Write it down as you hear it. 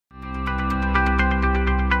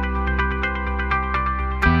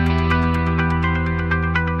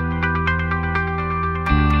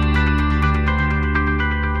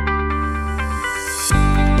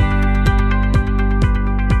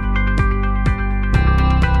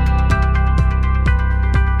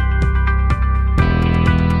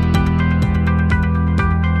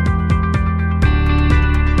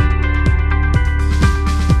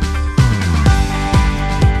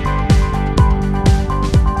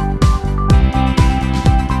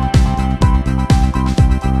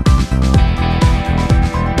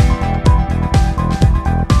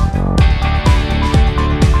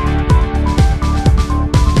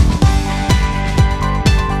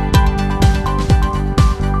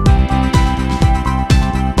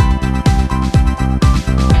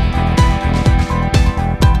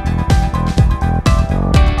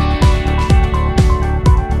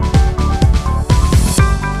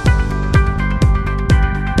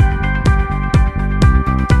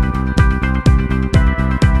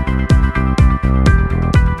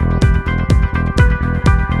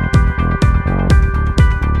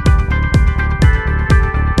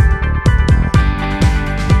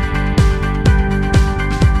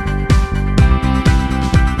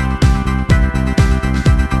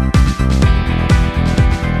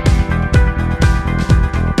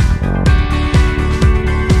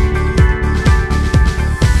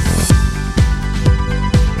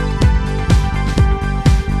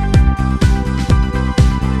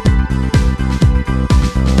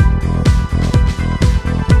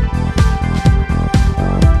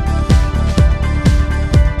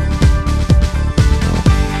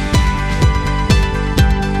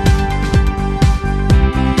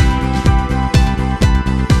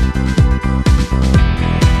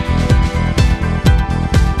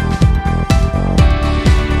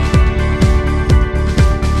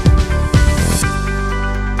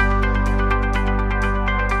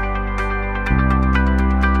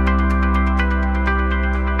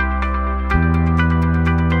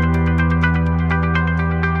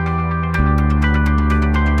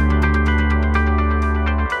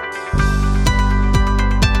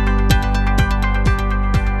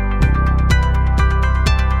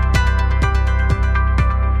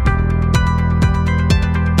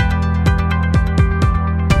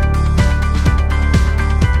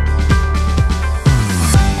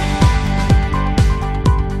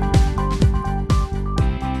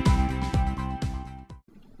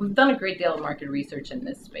done a great deal of market research in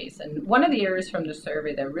this space, and one of the areas from the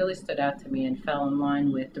survey that really stood out to me and fell in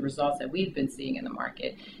line with the results that we've been seeing in the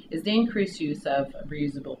market is the increased use of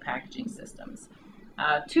reusable packaging systems.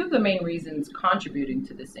 Two of the main reasons contributing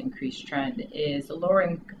to this increased trend is the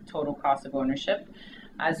lowering total cost of ownership,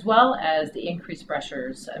 as well as the increased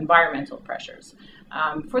pressures, environmental pressures.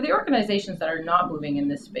 For the organizations that are not moving in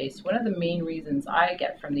this space, one of the main reasons I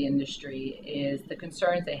get from the industry is the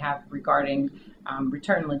concerns they have regarding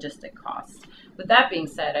return logistic costs. With that being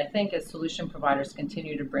said, I think as solution providers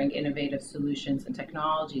continue to bring innovative solutions and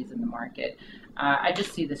technologies in the market, I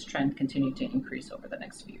just see this trend continue to increase over the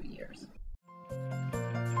next few years.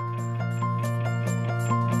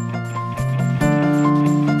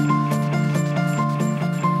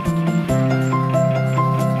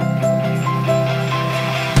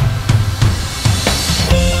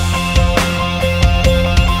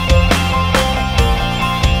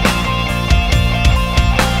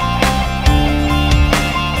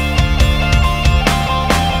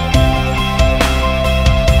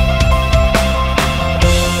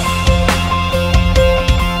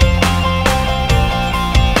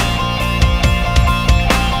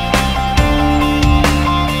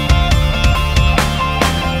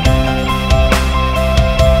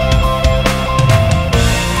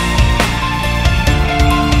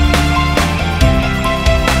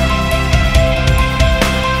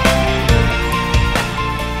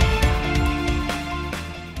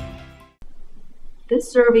 This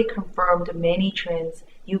survey confirmed many trends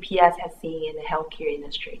UPS has seen in the healthcare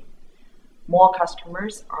industry. More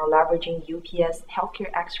customers are leveraging UPS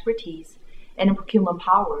healthcare expertise and procurement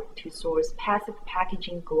power to source passive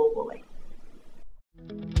packaging globally.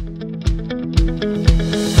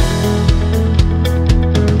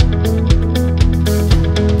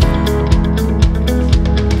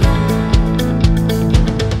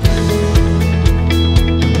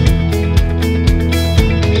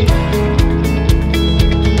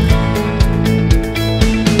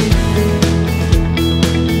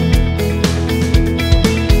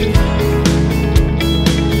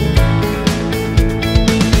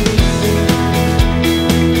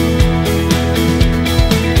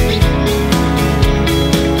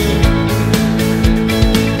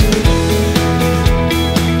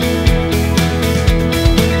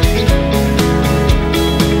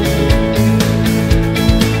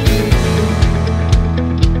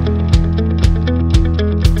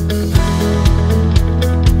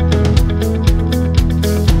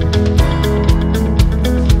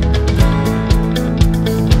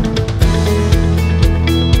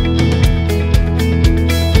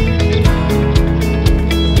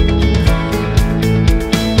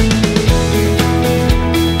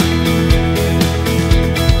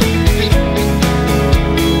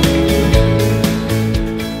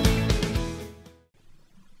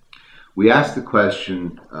 We asked the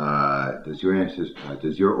question, does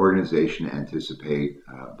your organization anticipate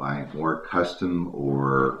buying more custom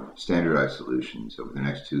or standardized solutions over the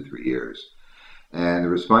next 2-3 years? And the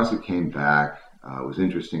response that came back was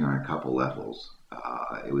interesting on a couple levels.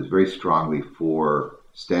 It was very strongly for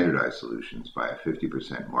standardized solutions by a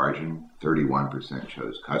 50% margin, 31%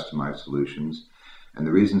 chose customized solutions, and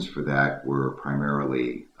the reasons for that were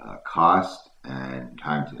primarily cost and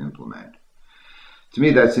time to implement. To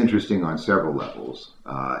me, that's interesting on several levels.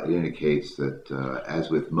 It indicates that, as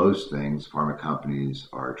with most things, pharma companies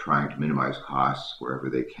are trying to minimize costs wherever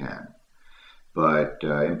they can. But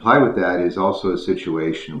implied with that is also a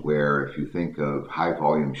situation where, if you think of high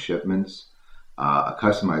volume shipments, a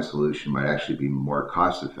customized solution might actually be more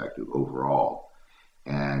cost effective overall.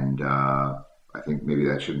 And I think maybe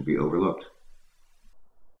that shouldn't be overlooked.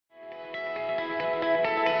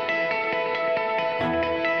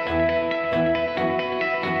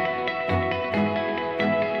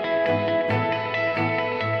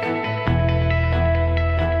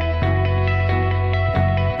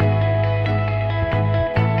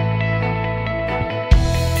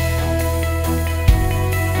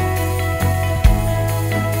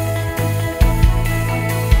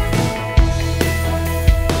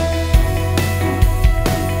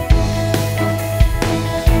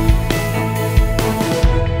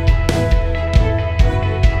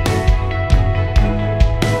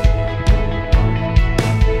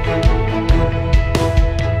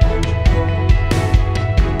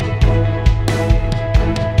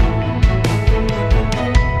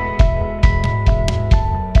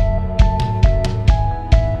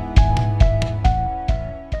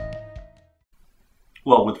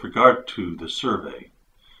 Well, with regard to the survey,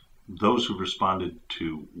 those who responded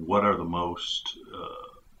to what are the most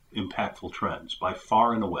impactful trends, by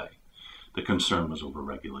far and away, the concern was over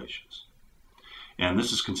regulations. And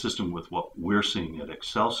this is consistent with what we're seeing at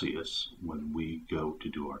Excelsius when we go to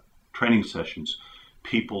do our training sessions.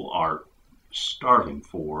 People are starving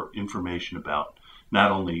for information about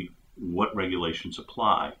not only what regulations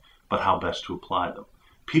apply, but how best to apply them.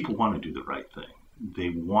 People want to do the right thing. They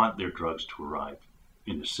want their drugs to arrive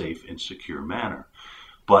in a safe and secure manner.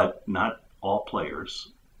 But not all players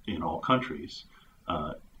in all countries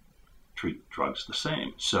treat drugs the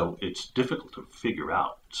same. So it's difficult to figure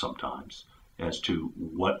out sometimes as to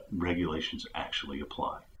what regulations actually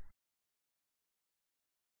apply.